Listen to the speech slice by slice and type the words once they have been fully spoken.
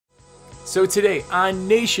So today on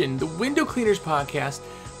Nation, the Window Cleaners podcast,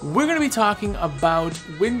 we're going to be talking about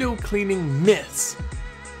window cleaning myths.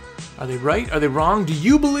 Are they right? Are they wrong? Do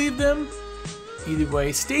you believe them? Either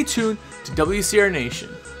way, stay tuned to WCR Nation.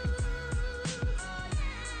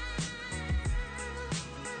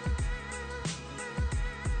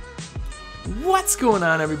 What's going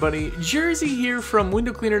on, everybody? Jersey here from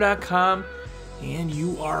windowcleaner.com, and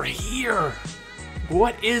you are here.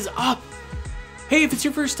 What is up? Hey, if it's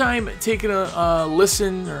your first time taking a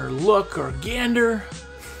listen or look or gander,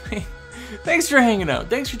 thanks for hanging out.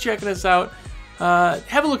 Thanks for checking us out.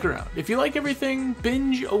 Have a look around. If you like everything,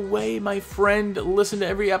 binge away, my friend. Listen to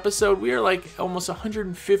every episode. We are like almost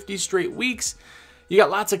 150 straight weeks. You got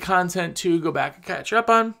lots of content to go back and catch up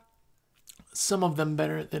on. Some of them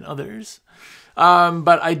better than others.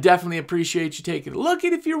 But I definitely appreciate you taking a look.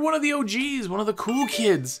 And if you're one of the OGs, one of the cool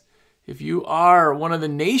kids, if you are one of the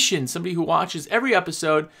nation, somebody who watches every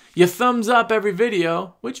episode, you thumbs up every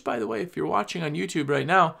video, which, by the way, if you're watching on YouTube right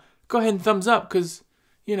now, go ahead and thumbs up because,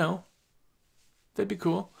 you know, that'd be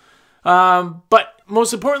cool. But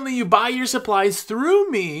most importantly, you buy your supplies through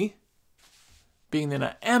me, being that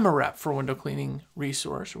I am a rep for window cleaning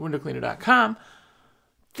resource, windowcleaner.com.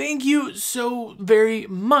 Thank you so very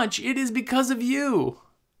much. It is because of you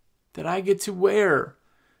that I get to wear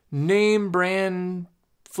name brand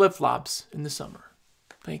flip-flops in the summer.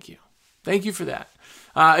 Thank you. Thank you for that.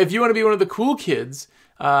 If you want to be one of the cool kids,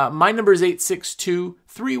 my number is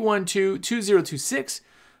 862-312-2026.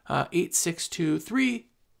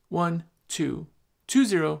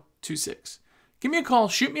 862-312-2026. Give me a call,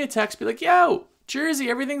 shoot me a text, be like, yo, Jersey,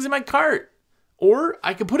 everything's in my cart. Or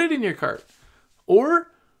I can put it in your cart. Or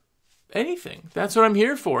anything. That's what I'm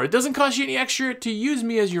here for. It doesn't cost you any extra to use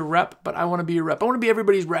me as your rep, but I want to be your rep. I want to be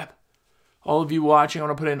everybody's rep. All of you watching, I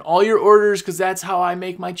want to put in all your orders because that's how I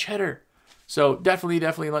make my cheddar. So definitely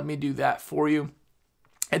let me do that for you.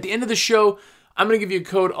 At the end of the show, I'm going to give you a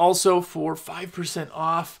code also for 5%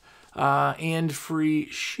 off and free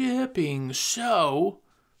shipping. So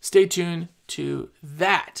stay tuned to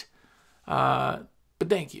that. But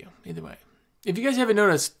thank you either way. If you guys haven't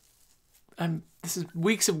noticed, this is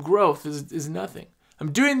weeks of growth is nothing.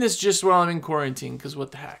 I'm doing this just while I'm in quarantine because what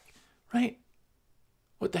the heck, right?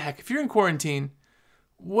 What the heck? If you're in quarantine,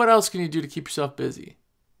 what else can you do to keep yourself busy?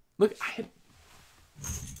 Look,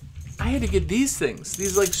 I had to get these things,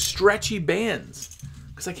 these like stretchy bands,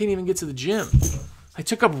 because I can't even get to the gym. I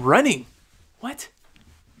took up running. What?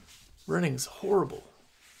 Running is horrible.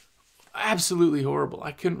 Absolutely horrible.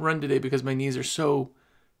 I couldn't run today because my knees are so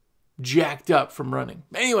jacked up from running.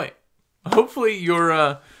 Anyway, hopefully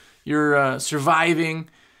you're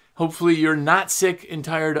surviving. Hopefully you're not sick and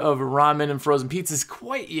tired of ramen and frozen pizzas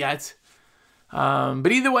quite yet.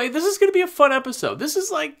 But either way, this is going to be a fun episode. This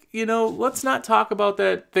is like, you know, let's not talk about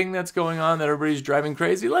that thing that's going on that everybody's driving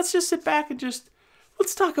crazy. Let's just sit back and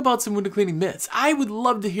let's talk about some window cleaning myths. I would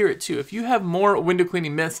love to hear it too. If you have more window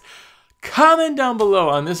cleaning myths, comment down below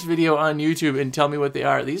on this video on YouTube and tell me what they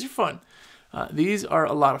are. These are fun. These are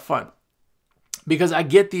a lot of fun because I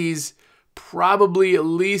get these probably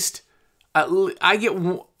I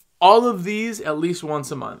get all of these at least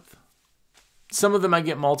once a month. Some of them I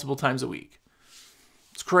get multiple times a week.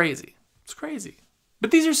 It's crazy. It's crazy.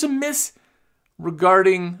 But these are some myths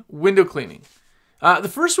regarding window cleaning. The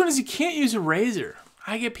first one is you can't use a razor.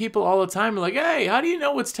 I get people all the time like, hey, how do you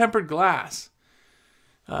know what's tempered glass?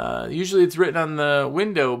 Usually it's written on the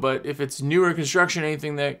window, but if it's newer construction,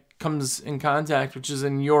 anything that comes in contact, which is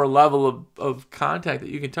in your level of contact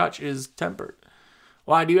that you can touch, is tempered.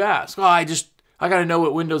 Why do you ask? Well, I got to know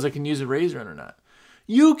what windows I can use a razor on or not.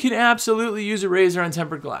 You can absolutely use a razor on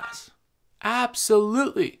tempered glass.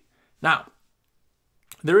 Absolutely. Now,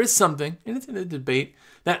 there is something, and it's in a debate,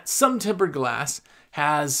 that some tempered glass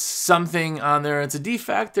has something on there. It's a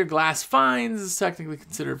defect. Their glass fines is technically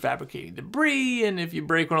considered fabricating debris, and if you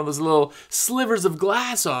break one of those little slivers of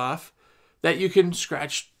glass off, that you can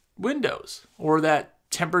scratch windows, or that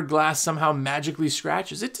tempered glass somehow magically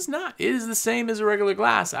scratches. It does not. It is the same as a regular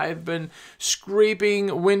glass. I've been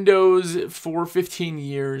scraping windows for 15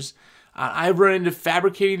 years. I've run into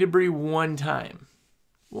fabricating debris one time.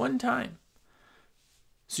 One time.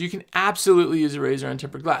 So you can absolutely use a razor on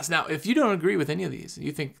tempered glass. Now, if you don't agree with any of these,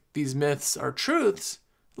 you think these myths are truths,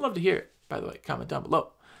 I'd love to hear it. By the way, comment down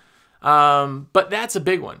below. But that's a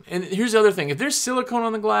big one. And here's the other thing. If there's silicone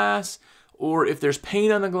on the glass, or if there's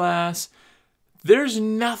paint on the glass, there's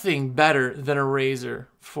nothing better than a razor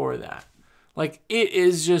for that. Like, it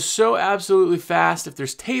is just so absolutely fast. If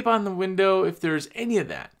there's tape on the window, if there's any of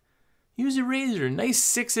that, use a razor. Nice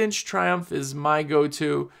 6-inch Triumph is my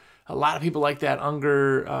go-to. A lot of people like that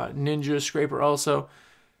Unger Ninja scraper also.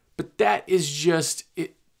 But that is just,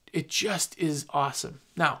 it just is awesome.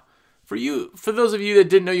 Now, for those of you that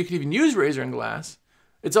didn't know you could even use razor and glass,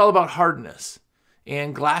 it's all about hardness.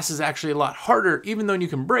 And glass is actually a lot harder, even though you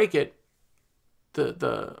can break it.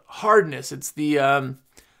 The hardness, it's the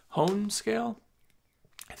Hone scale,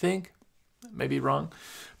 I think. Maybe wrong.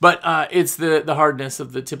 But it's the hardness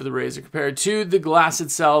of the tip of the razor compared to the glass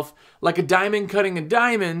itself. Like a diamond cutting a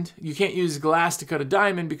diamond, you can't use glass to cut a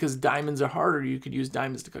diamond because diamonds are harder. You could use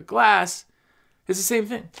diamonds to cut glass. It's the same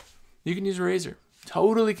thing. You can use a razor.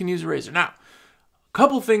 Totally can use a razor. Now, a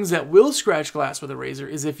couple things that will scratch glass with a razor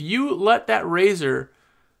is if you let that razor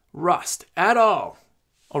rust at all,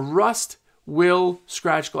 a rust will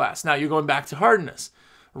scratch glass. Now, you're going back to hardness.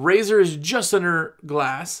 Razor is just under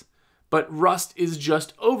glass, but rust is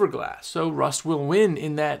just over glass. So rust will win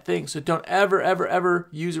in that thing. So don't ever, ever, ever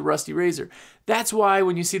use a rusty razor. That's why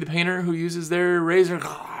when you see the painter who uses their razor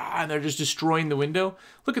and they're just destroying the window,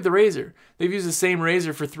 look at the razor. They've used the same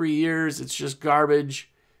razor for 3 years. It's just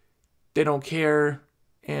garbage. They don't care,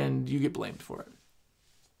 and you get blamed for it.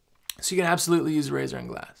 So you can absolutely use a razor and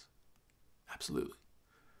glass. Absolutely.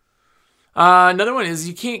 Another one is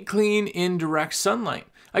you can't clean in direct sunlight.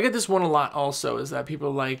 I get this one a lot also, is that people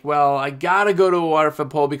are like, well, I gotta go to a water-fed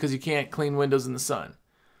pole because you can't clean windows in the sun.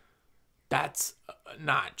 That's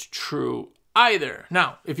not true either.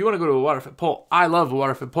 Now, if you want to go to a water-fed pole, I love a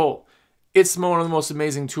water-fed pole. It's one of the most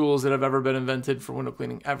amazing tools that have ever been invented for window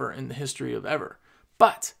cleaning ever in the history of ever.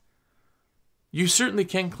 But you certainly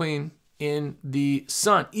can clean in the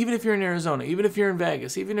sun, even if you're in Arizona, even if you're in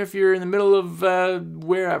Vegas, even if you're in the middle of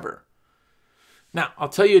wherever. Now, I'll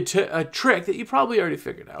tell you a trick that you probably already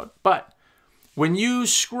figured out, but when you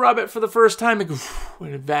scrub it for the first time, it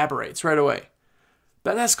evaporates right away.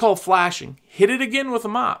 That's called flashing. Hit it again with a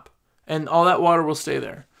mop, and all that water will stay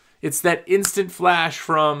there. It's that instant flash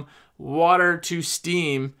from water to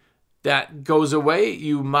steam that goes away.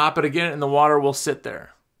 You mop it again, and the water will sit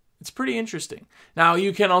there. It's pretty interesting. Now,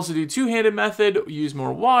 you can also do two-handed method, use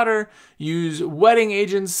more water, use wetting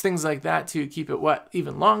agents, things like that to keep it wet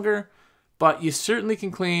even longer. But you certainly can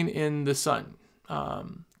clean in the sun.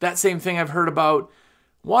 That same thing I've heard about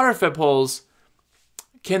water-fed poles.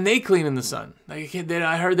 Can they clean in the sun? I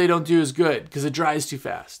heard they don't do as good because it dries too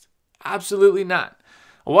fast. Absolutely not.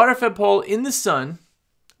 A water-fed pole in the sun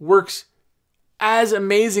works as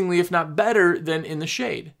amazingly, if not better, than in the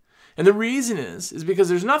shade. And the reason is because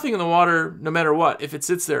there's nothing in the water no matter what, if it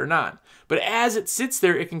sits there or not. But as it sits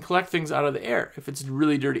there, it can collect things out of the air. If it's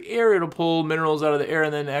really dirty air, it'll pull minerals out of the air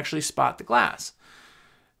and then actually spot the glass.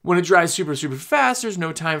 When it dries super, super fast, there's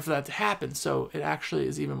no time for that to happen. So it actually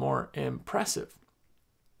is even more impressive.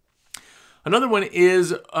 Another one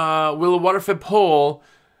is, will a water-fed pole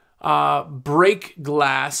break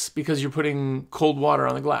glass because you're putting cold water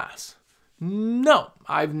on the glass? No,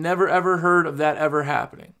 I've never, ever heard of that ever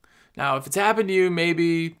happening. Now, if it's happened to you,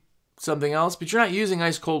 maybe something else, but you're not using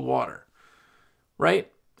ice cold water, right?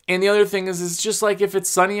 And the other thing is, it's just like if it's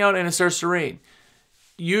sunny out and it starts to rain.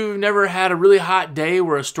 You've never had a really hot day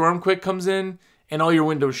where a storm quick comes in and all your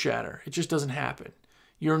windows shatter. It just doesn't happen.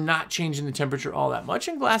 You're not changing the temperature all that much,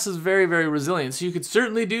 and glass is very, very resilient. So you could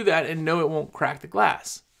certainly do that and know it won't crack the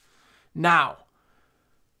glass. Now,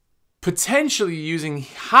 potentially using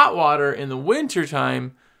hot water in the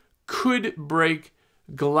wintertime could break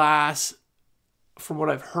glass from what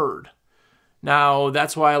I've heard. Now,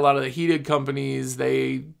 that's why a lot of the heated companies,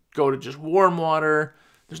 they go to just warm water.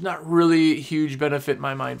 There's not really a huge benefit in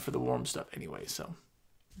my mind for the warm stuff anyway, so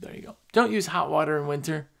there you go. Don't use hot water in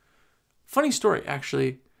winter. Funny story,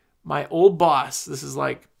 actually. My old boss, this is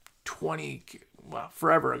like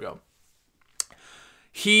forever ago.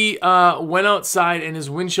 He went outside and his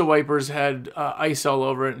windshield wipers had ice all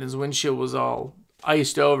over it, and his windshield was all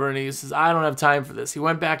iced over, and he says, I don't have time for this. He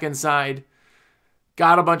went back inside,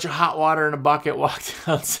 got a bunch of hot water in a bucket, walked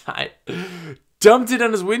outside, dumped it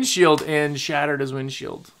on his windshield, and shattered his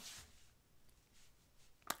windshield.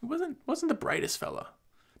 He wasn't the brightest fella.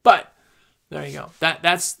 But there you go.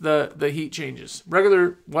 That's the heat changes.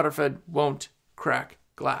 Regular water-fed won't crack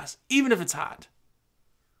glass, even if it's hot.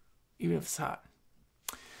 Even if it's hot.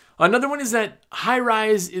 Another one is that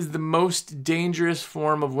high-rise is the most dangerous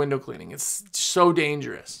form of window cleaning. It's so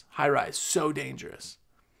dangerous. High-rise, so dangerous.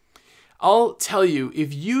 I'll tell you,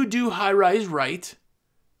 if you do high-rise right,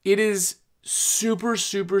 it is super,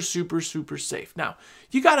 super, super, super safe. Now,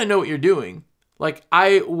 you got to know what you're doing. Like,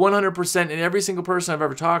 I 100%, and every single person I've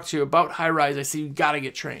ever talked to about high-rise, I say you got to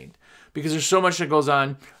get trained. Because there's so much that goes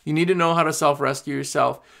on. You need to know how to self-rescue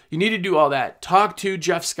yourself. You need to do all that. Talk to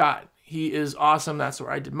Jeff Scott. He is awesome. That's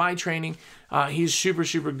where I did my training. He's super,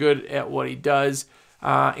 super good at what he does.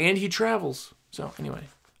 And he travels. So anyway,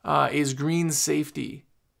 is green safety.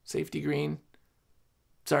 Safety green.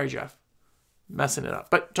 Sorry, Jeff. Messing it up.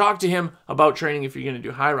 But talk to him about training if you're going to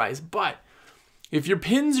do high rise. But if your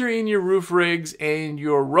pins are in your roof rigs and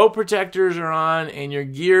your rope protectors are on and your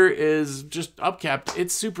gear is just upkept,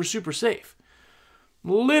 it's super, super safe.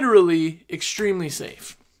 Literally extremely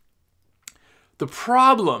safe. The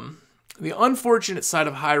problem, the unfortunate side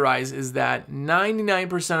of high rise is that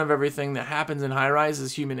 99% of everything that happens in high rise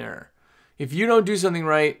is human error. If you don't do something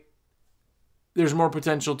right, there's more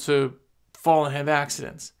potential to fall and have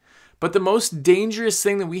accidents. But the most dangerous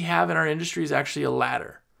thing that we have in our industry is actually a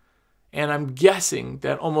ladder. And I'm guessing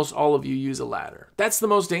that almost all of you use a ladder. That's the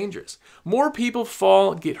most dangerous. More people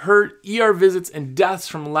fall, get hurt, ER visits, and deaths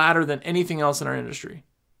from ladder than anything else in our industry.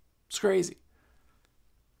 It's crazy.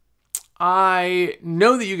 I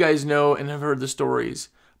know that you guys know and have heard the stories,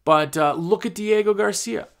 but look at Diego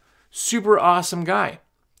Garcia. Super awesome guy.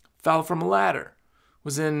 Fell from a ladder.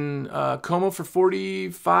 Was in coma for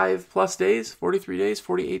 45 plus days, 43 days,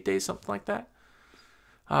 48 days, something like that.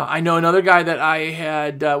 I know another guy that I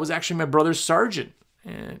had was actually my brother's sergeant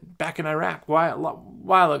back in Iraq a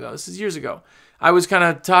while ago. This is years ago. I was kind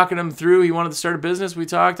of talking him through. He wanted to start a business. We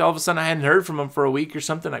talked. All of a sudden, I hadn't heard from him for a week or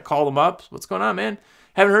something. I called him up. What's going on, man?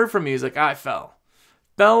 Haven't heard from you. He's like, I fell.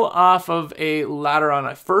 Fell off of a ladder on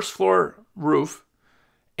a first floor roof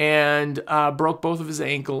and broke both of his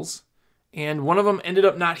ankles. And one of them ended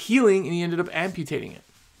up not healing, and he ended up amputating it.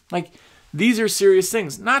 Like, these are serious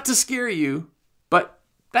things. Not to scare you, but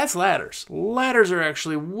that's ladders. Ladders are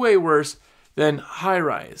actually way worse than high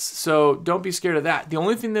rise. So don't be scared of that. The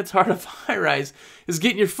only thing that's hard of high rise is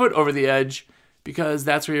getting your foot over the edge, because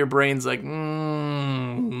that's where your brain's like,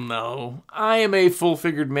 no. I am a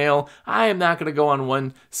full-figured male. I am not going to go on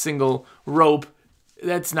one single rope.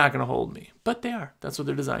 That's not going to hold me. But they are. That's what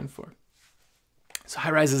they're designed for. So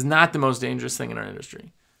high-rise is not the most dangerous thing in our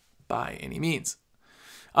industry by any means.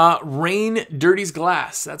 Rain dirties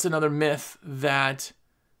glass. That's another myth that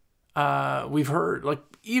we've heard. Like,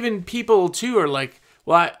 even people, too, are like,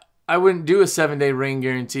 well, I wouldn't do a 7-day rain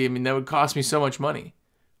guarantee. I mean, that would cost me so much money.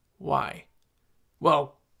 Why?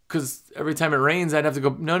 Well, because every time it rains, I'd have to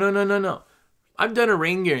go, no. I've done a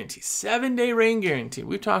rain guarantee, 7-day rain guarantee.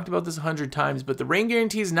 We've talked about this 100 times, but the rain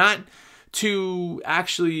guarantee is not to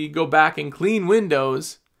actually go back and clean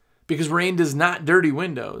windows, because rain does not dirty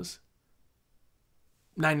windows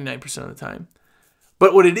 99% of the time.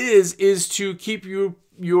 But what it is to keep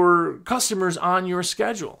your customers on your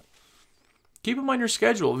schedule. Keep them on your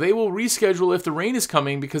schedule. They will reschedule if the rain is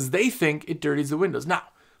coming because they think it dirties the windows. Now,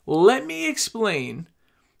 let me explain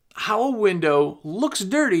how a window looks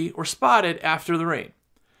dirty or spotted after the rain.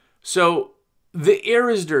 So the air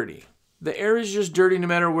is dirty. The air is just dirty no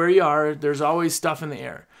matter where you are. There's always stuff in the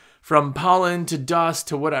air, from pollen to dust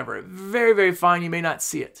to whatever. Very, very fine. You may not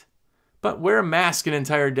see it. But wear a mask an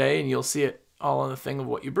entire day and you'll see it all on the thing of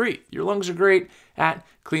what you breathe. Your lungs are great at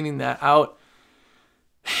cleaning that out.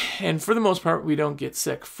 And for the most part, we don't get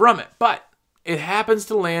sick from it. But it happens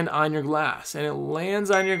to land on your glass. And it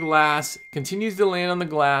lands on your glass, continues to land on the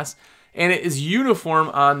glass, and it is uniform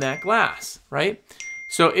on that glass, right?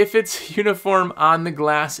 So if it's uniform on the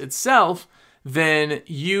glass itself, then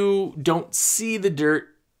you don't see the dirt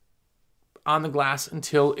on the glass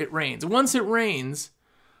until it rains. Once it rains,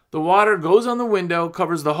 the water goes on the window,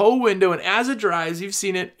 covers the whole window, and as it dries, you've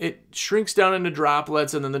seen it, it shrinks down into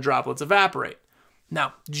droplets, and then the droplets evaporate.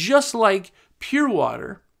 Now, just like pure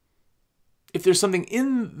water, if there's something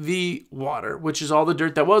in the water, which is all the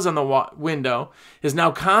dirt that was on the window, is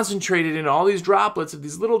now concentrated in all these droplets, of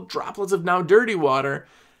these little droplets of now dirty water,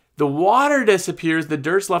 the water disappears, the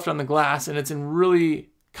dirt's left on the glass, and it's in really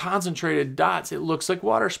concentrated dots. It looks like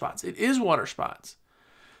water spots. It is water spots.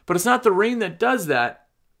 But it's not the rain that does that.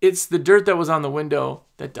 It's the dirt that was on the window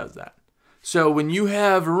that does that. So when you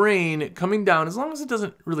have rain coming down, as long as it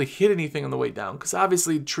doesn't really hit anything on the way down, because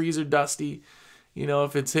obviously trees are dusty, you know,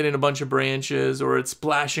 if it's hitting a bunch of branches or it's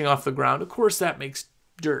splashing off the ground, of course that makes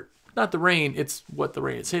dirt. Not the rain, it's what the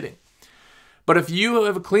rain is hitting. But if you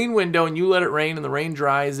have a clean window and you let it rain and the rain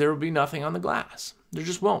dries, there will be nothing on the glass. There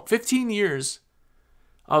just won't. 15 years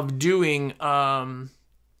of doing 7-day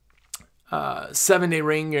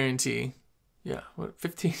rain guarantee. Yeah, what,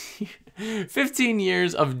 15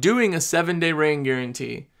 years of doing a 7-day rain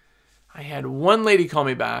guarantee. I had one lady call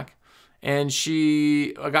me back, and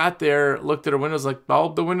she got there, looked at her windows, like,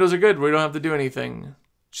 oh, the windows are good. We don't have to do anything.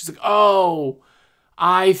 She's like, oh,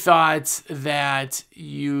 I thought that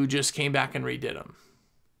you just came back and redid them.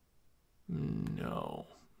 No.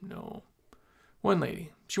 One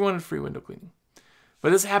lady, she wanted free window cleaning.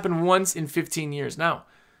 But this happened once in 15 years. Now,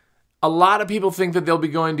 A lot of people think that they'll be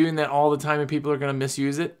doing that all the time and people are going to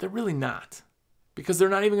misuse it. They're really not, because they're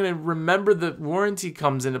not even going to remember the warranty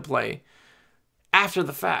comes into play after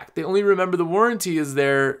the fact. They only remember the warranty is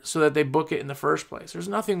there so that they book it in the first place. There's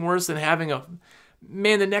nothing worse than having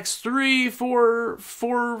the next 3, 4,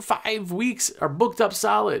 5 weeks are booked up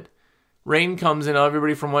solid. Rain comes in,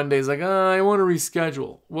 everybody from one day is like, I want to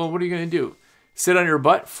reschedule. Well, what are you going to do? Sit on your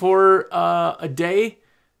butt for a day?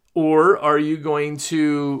 Or are you going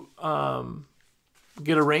to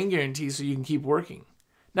get a rain guarantee so you can keep working?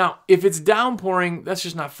 Now, if it's downpouring, that's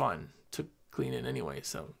just not fun to clean it anyway,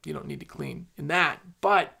 so you don't need to clean in that.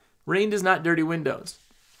 But rain does not dirty windows.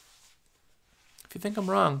 If you think I'm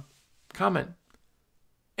wrong, comment.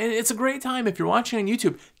 And it's a great time if you're watching on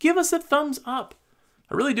YouTube. Give us a thumbs up.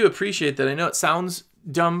 I really do appreciate that. I know it sounds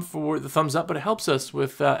dumb for the thumbs up, but it helps us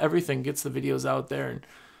with everything, gets the videos out there. And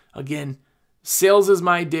again, sales is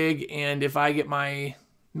my dig, and if I get my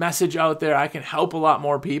message out there, I can help a lot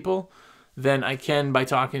more people than I can by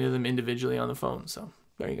talking to them individually on the phone. So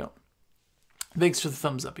there you go. Thanks for the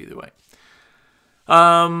thumbs up either way.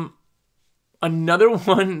 Another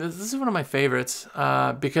one, this is one of my favorites,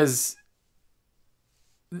 because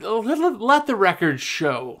let the record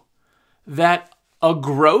show that a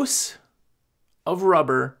gross of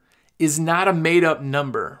rubber is not a made-up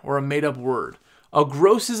number or a made-up word. A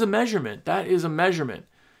gross is a measurement. That is a measurement.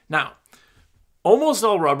 Now, almost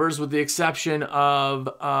all rubbers, with the exception of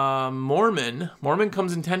Mormon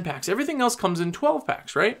comes in 10 packs. Everything else comes in 12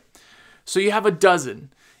 packs, right? So you have a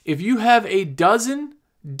dozen. If you have a dozen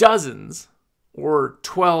dozens or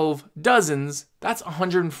 12 dozens, that's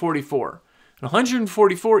 144. And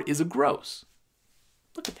 144 is a gross.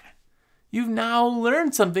 Look at that. You've now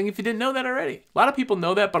learned something if you didn't know that already. A lot of people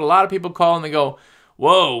know that, but a lot of people call and they go,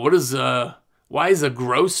 whoa, why is a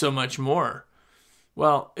gross so much more?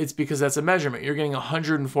 Well, it's because that's a measurement. You're getting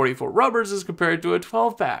 144 rubbers as compared to a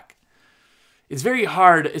 12-pack. It's very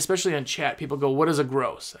hard, especially on chat. People go, what is a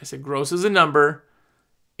gross? I said, gross is a number.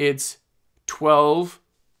 It's 12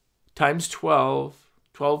 times 12,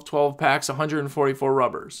 12 packs, 144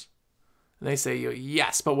 rubbers. And they say,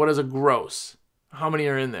 yes, but what is a gross? How many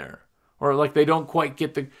are in there? Or like they don't quite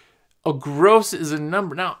get a gross is a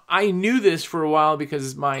number. Now, I knew this for a while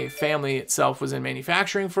because my family itself was in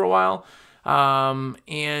manufacturing for a while.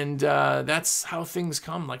 And that's how things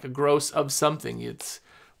come, like a gross of something. It's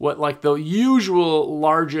what like the usual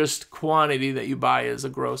largest quantity that you buy is a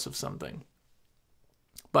gross of something.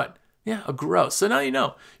 But yeah, a gross. So now you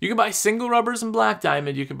know. You can buy single rubbers in Black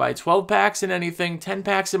Diamond. You can buy 12 packs in anything, 10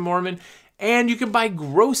 packs in Mormon. And you can buy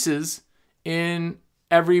grosses in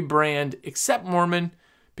every brand except Mormon,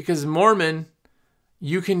 because Mormon,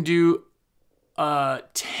 you can do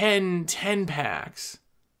 10 packs,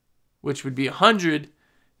 which would be 100,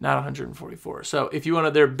 not 144. So if you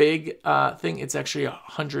want their big thing, it's actually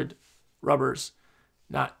 100 rubbers,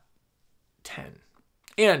 not 10.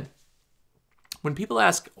 And when people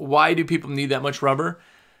ask, why do people need that much rubber?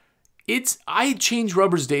 I change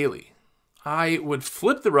rubbers daily. I would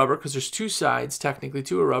flip the rubber, because there's two sides, technically,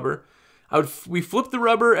 to a rubber. We flip the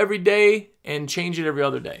rubber every day and change it every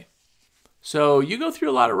other day. So you go through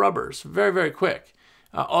a lot of rubbers very, very quick.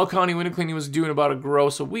 All County Window Cleaning was doing about a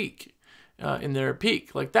gross a week in their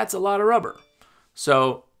peak. Like, that's a lot of rubber.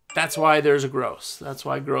 So that's why there's a gross. That's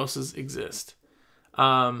why grosses exist.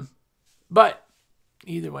 But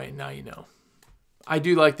either way, now you know. I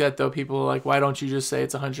do like that, though. People are like, why don't you just say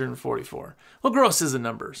it's 144? Well, gross is a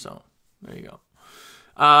number, so there you go.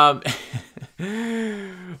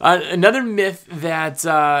 Another myth that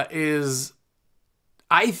is,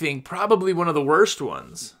 I think, probably one of the worst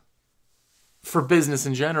ones for business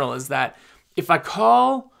in general is that if I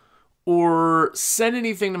call or send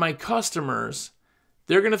anything to my customers,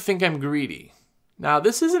 they're going to think I'm greedy. Now,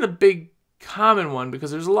 this isn't a big common one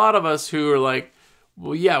because there's a lot of us who are like,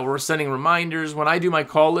 well, yeah, we're sending reminders. When I do my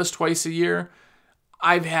call list twice a year,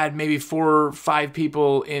 I've had maybe 4 or 5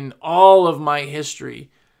 people in all of my history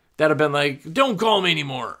that have been like, don't call me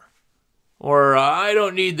anymore. Or I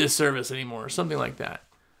don't need this service anymore. Or something like that.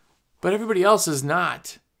 But everybody else is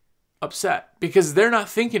not upset because they're not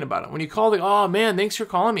thinking about it. When you call, oh man, thanks for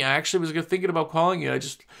calling me. I actually was thinking about calling you.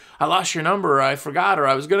 I lost your number, or I forgot, or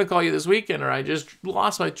I was going to call you this weekend, or I just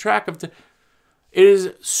lost my track of time. It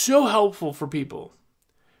is so helpful for people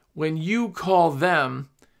when you call them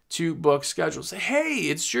to book schedules. Say, hey,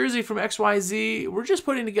 it's Jersey from XYZ. We're just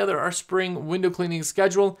putting together our spring window cleaning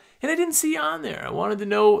schedule, and I didn't see you on there. I wanted to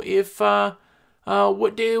know if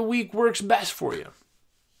what day of the week works best for you.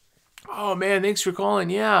 Oh, man, thanks for calling.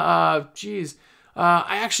 Yeah,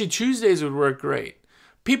 actually, Tuesdays would work great.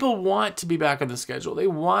 People want to be back on the schedule. They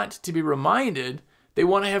want to be reminded They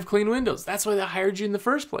want to have clean windows. That's why they hired you in the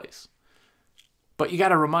first place. But you got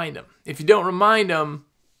to remind them. If you don't remind them,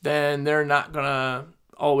 then they're not going to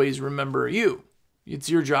always remember you. It's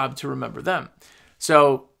your job to remember them.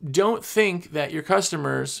 So don't think that your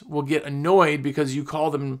customers will get annoyed because you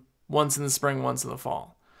call them once in the spring, once in the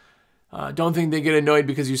fall. Don't think they get annoyed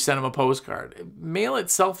because you send them a postcard. Mail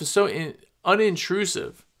itself is so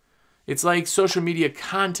unintrusive. It's like social media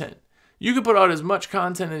content. You can put out as much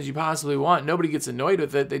content as you possibly want. Nobody gets annoyed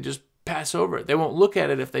with it. They just pass over it. They won't look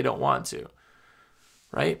at it if they don't want to.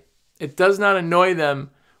 Right? It does not annoy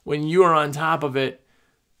them when you are on top of it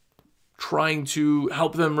trying to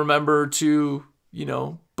help them remember to,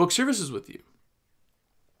 book services with you.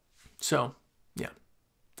 So, yeah.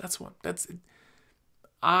 That's one. That's it.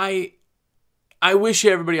 I wish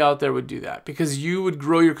everybody out there would do that, because you would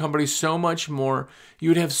grow your company so much more. You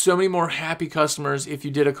would have so many more happy customers if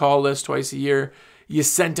you did a call list twice a year. You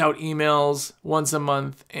sent out emails once a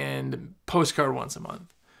month and postcard once a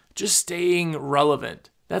month. Just staying relevant.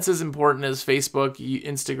 That's as important as Facebook,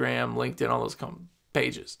 Instagram, LinkedIn, all those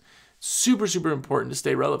pages. Super, super important to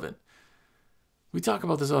stay relevant. We talk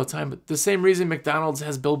about this all the time, but the same reason McDonald's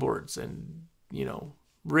has billboards and,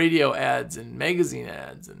 radio ads and magazine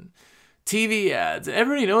ads and TV ads.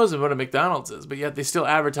 Everybody knows what a McDonald's is, but yet they still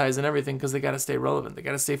advertise and everything because they got to stay relevant. They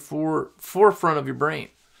got to stay forefront of your brain.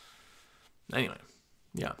 Anyway,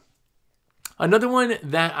 yeah. Another one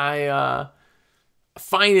that I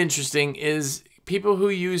find interesting is people who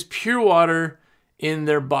use pure water in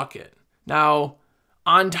their bucket. Now,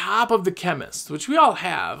 on top of the chemist, which we all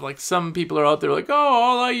have, like some people are out there like, oh,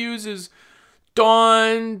 all I use is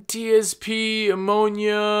Dawn, TSP,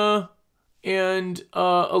 ammonia, and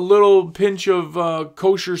a little pinch of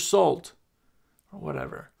kosher salt, or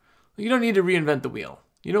whatever. You don't need to reinvent the wheel.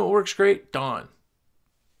 You know what works great? Dawn.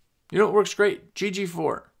 You know what works great?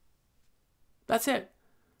 GG4. That's it.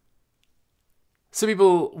 Some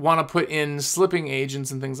people want to put in slipping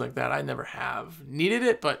agents and things like that. I never have needed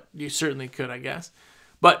it, but you certainly could, I guess.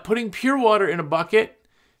 But putting pure water in a bucket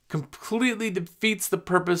completely defeats the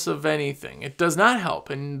purpose of anything. It does not help.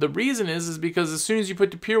 And the reason is because as soon as you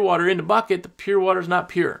put the pure water in the bucket, the pure water is not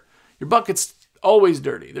pure. Your bucket's always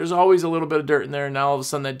dirty. There's always a little bit of dirt in there, and now all of a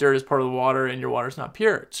sudden that dirt is part of the water and your water's not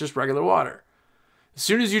pure. It's just regular water. As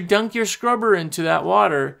soon as you dunk your scrubber into that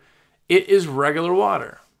water, it is regular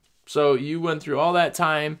water. So you went through all that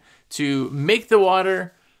time to make the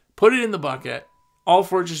water, put it in the bucket, all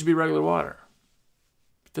for it just to be regular water.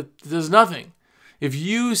 That does nothing. If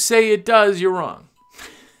you say it does, you're wrong.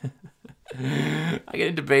 I get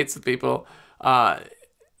in debates with people.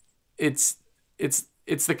 It's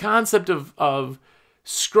the concept of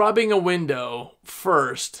scrubbing a window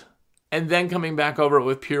first and then coming back over it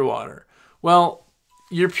with pure water. Well,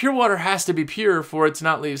 your pure water has to be pure for it to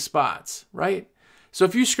not leave spots, right? So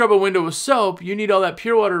if you scrub a window with soap, you need all that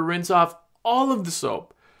pure water to rinse off all of the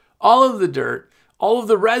soap, all of the dirt, all of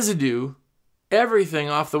the residue, everything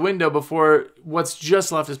off the window before what's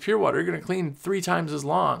just left is pure water. You're going to clean 3 times as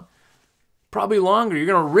long. Probably longer. You're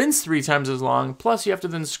going to rinse 3 times as long. Plus you have to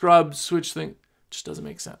then scrub, switch things. Just doesn't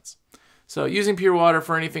make sense. So using pure water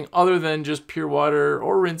for anything other than just pure water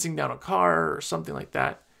or rinsing down a car or something like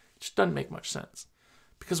that just doesn't make much sense.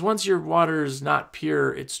 Because once your water is not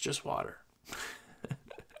pure, it's just water.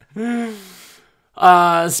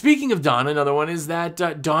 Speaking of Dawn, another one is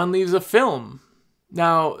that Dawn leaves a film.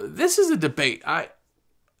 Now, this is a debate.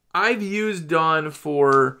 I've used Dawn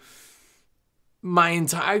for my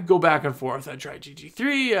entire... I go back and forth. I tried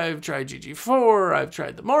GG3, I've tried GG4, I've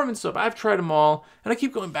tried the Mormon soap. I've tried them all, and I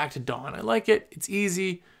keep going back to Dawn. I like it. It's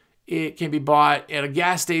easy. It can be bought at a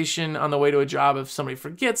gas station on the way to a job if somebody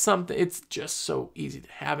forgets something. It's just so easy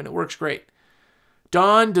to have, and it works great.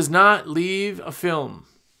 Dawn does not leave a film.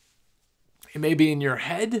 It may be in your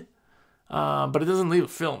head, but it doesn't leave a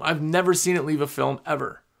film. I've never seen it leave a film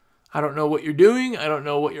ever. I don't know what you're doing. I don't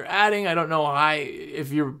know what you're adding. I don't know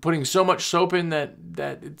if you're putting so much soap in that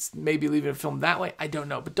it's maybe leaving a film that way. I don't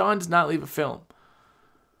know. But Dawn does not leave a film.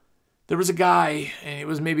 There was a guy, and it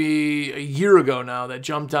was maybe a year ago now, that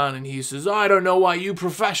jumped on and he says, oh, I don't know why you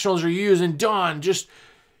professionals are using Dawn. Just,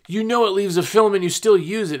 it leaves a film and you still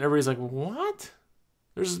use it. And everybody's like, what?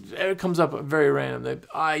 It comes up very random that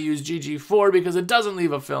I use GG4 because it doesn't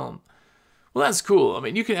leave a film. Well, that's cool. I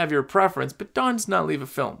mean, you can have your preference, but Dawn does not leave a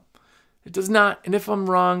film. It does not. And if I'm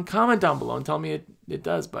wrong, comment down below and tell me it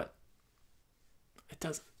does, but it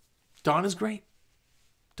doesn't. Dawn is great.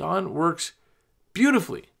 Dawn works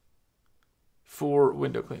beautifully for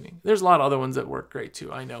window cleaning. There's a lot of other ones that work great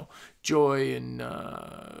too. I know Joy and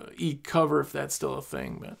E-Cover, if that's still a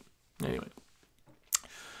thing, but anyway.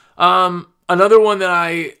 Another one that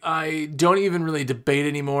I don't even really debate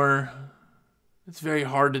anymore. It's very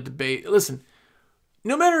hard to debate. Listen,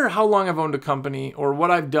 no matter how long I've owned a company or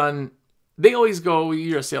what I've done, they always go,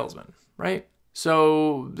 you're a salesman, right?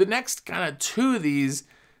 So the next kind of two of these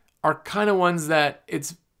are kind of ones that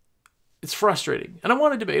it's frustrating. And I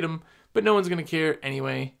want to debate them, but no one's going to care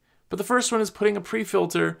anyway. But the first one is putting a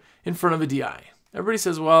pre-filter in front of a DI. Everybody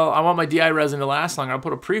says, well, I want my DI resin to last longer. I'll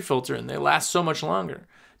put a pre-filter in. They last so much longer.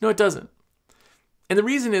 No, it doesn't. And the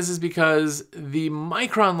reason is because the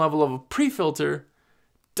micron level of a pre-filter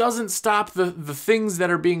doesn't stop the things that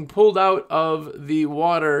are being pulled out of the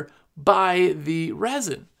water by the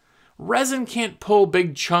resin. Resin can't pull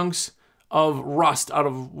big chunks of rust out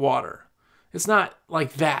of water. It's not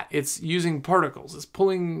like that. It's using particles. It's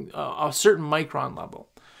pulling a certain micron level.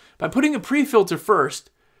 By putting a pre-filter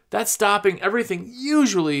first, that's stopping everything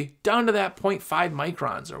usually down to that 0.5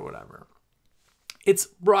 microns or whatever. It's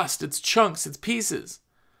rust, it's chunks, it's pieces.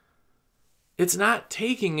 It's not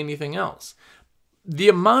taking anything else. The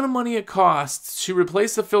amount of money it costs to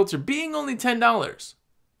replace the filter being only $10,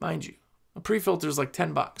 mind you, a pre-filter is like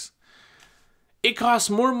 $10. It costs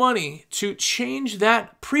more money to change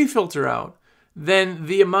that pre-filter out than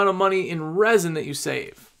the amount of money in resin that you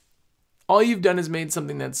save. All you've done is made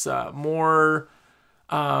something that's more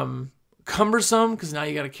cumbersome because now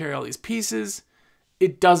you got to carry all these pieces.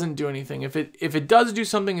 It doesn't do anything. If it does do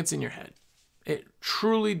something, it's in your head. It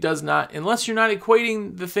truly does not. Unless you're not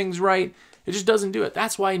equating the things right, it just doesn't do it.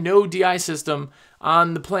 That's why no DI system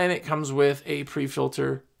on the planet comes with a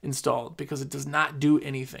pre-filter installed, because it does not do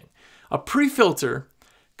anything. A pre-filter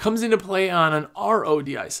comes into play on an RO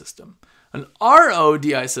DI system. An RO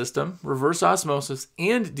DI system, reverse osmosis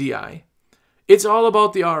and DI, it's all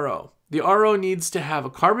about the RO. The RO needs to have a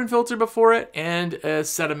carbon filter before it and a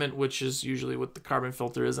sediment, which is usually what the carbon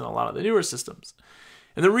filter is in a lot of the newer systems.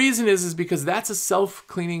 And the reason is because that's a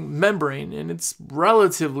self-cleaning membrane and it's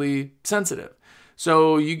relatively sensitive.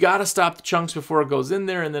 So you got to stop the chunks before it goes in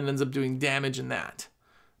there and then ends up doing damage in that.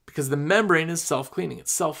 Because the membrane is self-cleaning,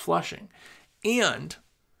 it's self-flushing. And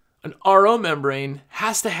an RO membrane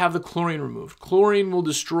has to have the chlorine removed. Chlorine will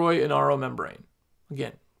destroy an RO membrane.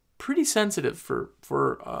 Again, pretty sensitive for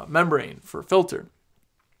membrane, for filter.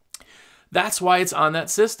 That's why it's on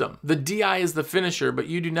that system. The DI is the finisher, but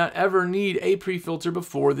you do not ever need a pre-filter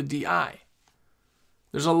before the DI.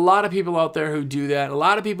 There's a lot of people out there who do that. A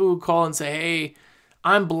lot of people who call and say, hey,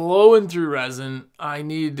 I'm blowing through resin. I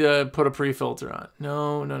need to put a pre-filter on.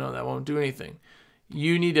 No, that won't do anything.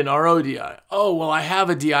 You need an RO DI. Oh, well, I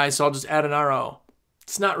have a DI, so I'll just add an RO.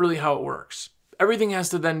 It's not really how it works. Everything has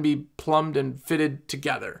to then be plumbed and fitted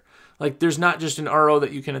together. Like, there's not just an RO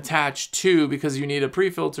that you can attach to because you need a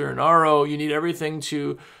pre-filter, an RO. You need everything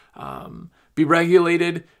to be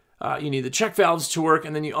regulated. You need the check valves to work,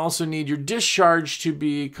 and then you also need your discharge to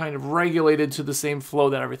be kind of regulated to the same flow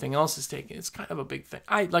that everything else is taking. It's kind of a big thing.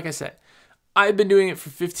 Like I said, I've been doing it for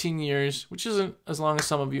 15 years, which isn't as long as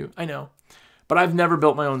some of you, I know. But I've never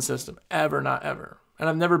built my own system, ever, not ever. And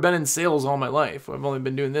I've never been in sales all my life. I've only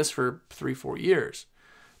been doing this for 3-4 years.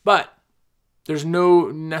 But there's no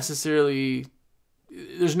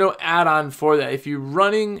add-on for that. If you're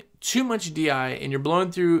running too much DI and you're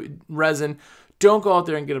blowing through resin, don't go out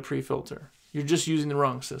there and get a pre-filter. You're just using the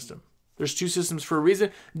wrong system. There's two systems for a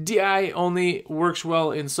reason. DI only works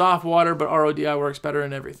well in soft water, but RODI works better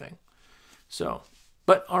in everything. So,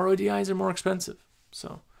 but RODIs are more expensive.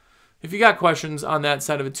 So, if you got questions on that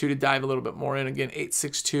side of it too, to dive a little bit more in, again,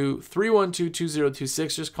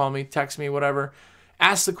 862-312-2026. Just call me, text me, whatever.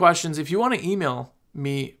 Ask the questions. If you want to email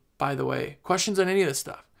me, by the way, questions on any of this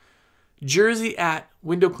stuff,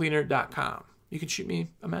 jersey@windowcleaner.com. You can shoot me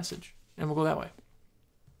a message, and we'll go that way.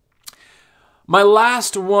 My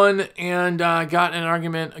last one, and got in an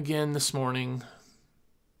argument again this morning.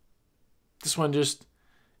 This one just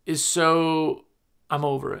is so, I'm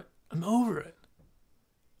over it. I'm over it.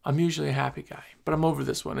 I'm usually a happy guy, but I'm over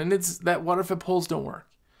this one. And it's that water fed poles don't work.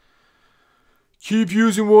 Keep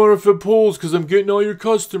using water fed poles because I'm getting all your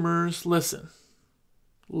customers. Listen.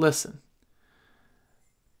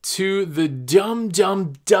 To the dumb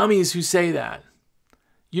dummies who say that,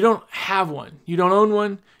 you don't have one. You don't own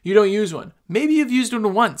one. You don't use one. Maybe you've used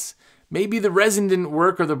one once. Maybe the resin didn't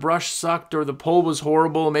work, or the brush sucked, or the pole was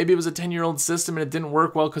horrible. Maybe it was a 10-year-old system and it didn't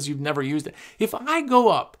work well because you've never used it. If I go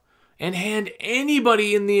up and hand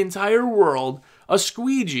anybody in the entire world a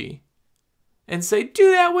squeegee and say, do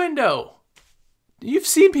that window. You've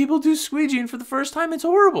seen people do squeegeeing for the first time. It's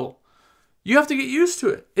horrible. You have to get used to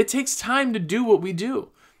it. It takes time to do what we do.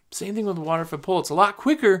 Same thing with the water fed pole. It's a lot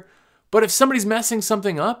quicker, but if somebody's messing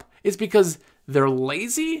something up, it's because they're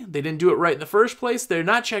lazy. They didn't do it right in the first place. They're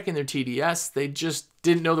not checking their TDS. They just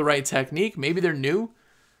didn't know the right technique. Maybe they're new.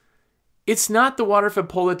 It's not the water-fed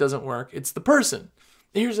pole that doesn't work. It's the person.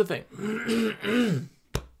 Here's the thing.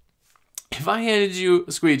 If I handed you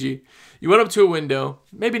a squeegee, you went up to a window,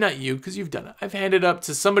 maybe not you, because you've done it. I've handed it up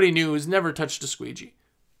to somebody new who's never touched a squeegee.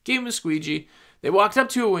 Gave him a squeegee. They walked up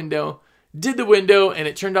to a window, did the window, and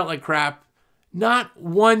it turned out like crap. Not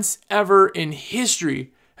once ever in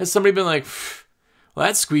history has somebody been like, well,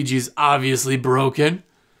 that squeegee's obviously broken.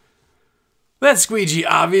 That squeegee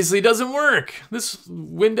obviously doesn't work. This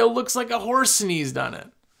window looks like a horse sneezed on it.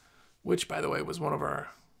 Which, by the way, was one of our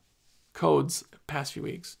codes the past few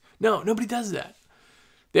weeks. No, nobody does that.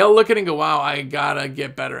 They all look at it and go, wow, I gotta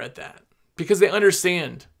get better at that. Because they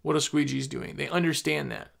understand what a squeegee's doing. They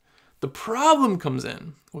understand that. The problem comes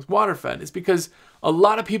in with water-fed is because a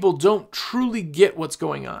lot of people don't truly get what's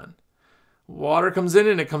going on. Water comes in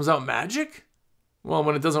and it comes out magic? Well,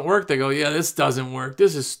 when it doesn't work, they go, yeah, this doesn't work.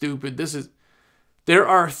 This is stupid. There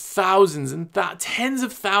are thousands and tens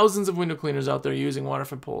of thousands of window cleaners out there using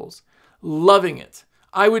water-fed poles. Loving it.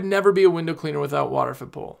 I would never be a window cleaner without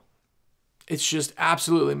water-fed pole. It's just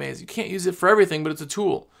absolutely amazing. You can't use it for everything, but it's a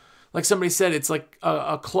tool. Like somebody said, it's like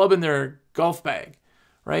a club in their golf bag,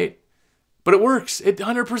 right? But it works. It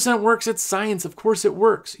 100% works. It's science. Of course it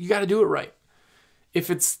works. You got to do it right. If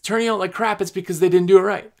it's turning out like crap, it's because they didn't do it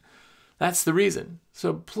right. That's the reason.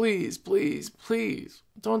 So please, please, please,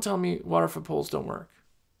 don't tell me water-fed poles don't work.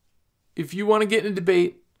 If you want to get in a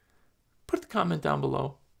debate, put the comment down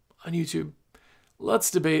below on YouTube.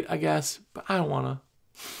 Let's debate, I guess, but I don't want to.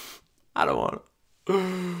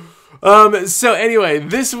 So anyway,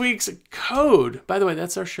 this week's code, by the way,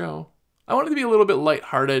 that's our show. I wanted to be a little bit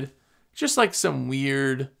lighthearted, just like some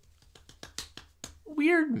weird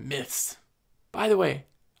myths. By the way,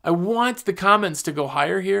 I want the comments to go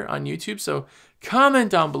higher here on YouTube, so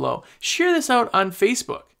comment down below. Share this out on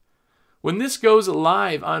Facebook. When this goes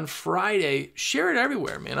live on Friday, share it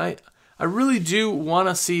everywhere, man. I really do want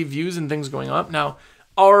to see views and things going up. Now,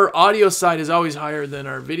 our audio side is always higher than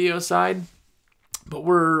our video side, but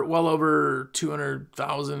we're well over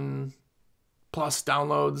 200,000 plus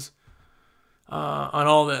downloads on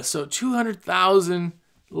all this. So 200,000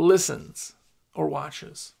 listens or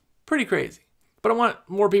watches. Pretty crazy. But I want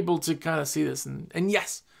more people to kind of see this. And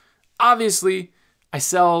yes, obviously, I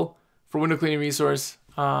sell for Window Cleaning Resource.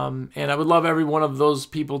 And I would love every one of those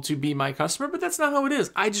people to be my customer, but that's not how it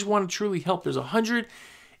is. I just want to truly help. There's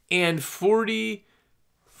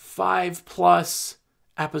 145 plus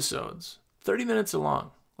episodes, 30 minutes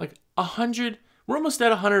long, like 100. We're almost at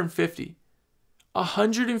 150.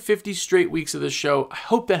 150 straight weeks of this show. I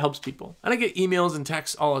hope that helps people. And I get emails and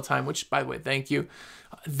texts all the time, which, by the way, thank you.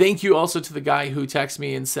 Thank you also to the guy who texted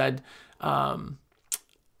me and said,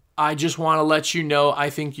 I just want to let you know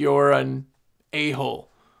I think you're an a-hole.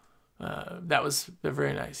 That was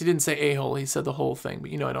very nice. He didn't say a-hole. He said the whole thing,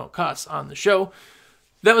 but I don't cuss on the show.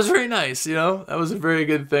 That was very nice. That was a very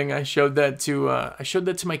good thing. I showed that to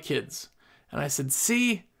my kids, and I said,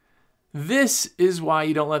 see, this is why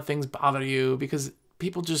you don't let things bother you, because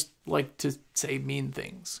people just like to say mean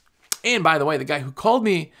things. And by the way, the guy who called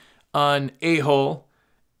me an a-hole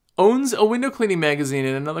owns a window cleaning magazine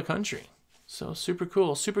in another country. So super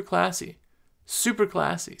cool, super classy. Super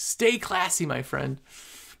classy. Stay classy, my friend.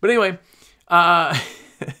 But anyway,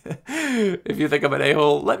 if you think I'm an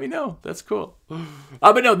a-hole, let me know. That's cool.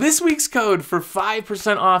 But no, this week's code for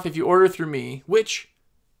 5% off if you order through me, which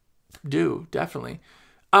do, definitely,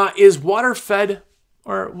 is water-fed,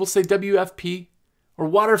 or we'll say WFP, or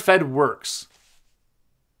water-fed works.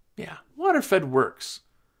 Yeah, water-fed works.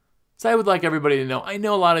 So I would like everybody to know. I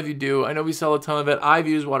know a lot of you do. I know we sell a ton of it. I've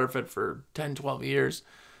used water-fed for 10, 12 years.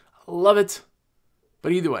 I love it.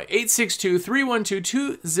 But either way,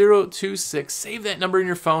 862-312-2026. Save that number in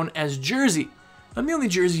your phone as Jersey. I'm the only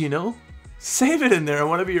Jersey you know. Save it in there. I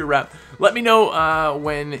want to be your rep. Let me know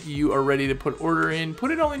when you are ready to put order in. Put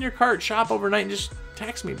it all in your cart. Shop overnight and just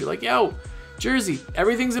text me. Be like, yo, Jersey,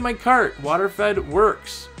 everything's in my cart. Water-fed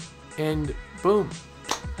works. And boom.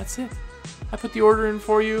 That's it. I put the order in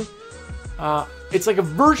for you. It's like a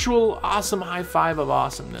virtual awesome high five of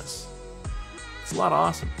awesomeness. It's a lot of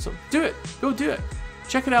awesome. So do it. Go do it.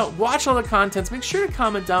 Check it out. Watch all the contents. Make sure to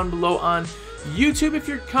comment down below on YouTube. If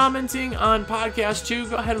you're commenting on podcast too,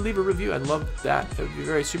 go ahead and leave a review. I'd love that. That would be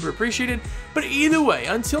very super appreciated. But either way,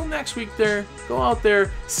 until next week go out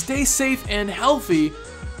there, stay safe and healthy,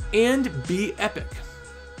 and be epic.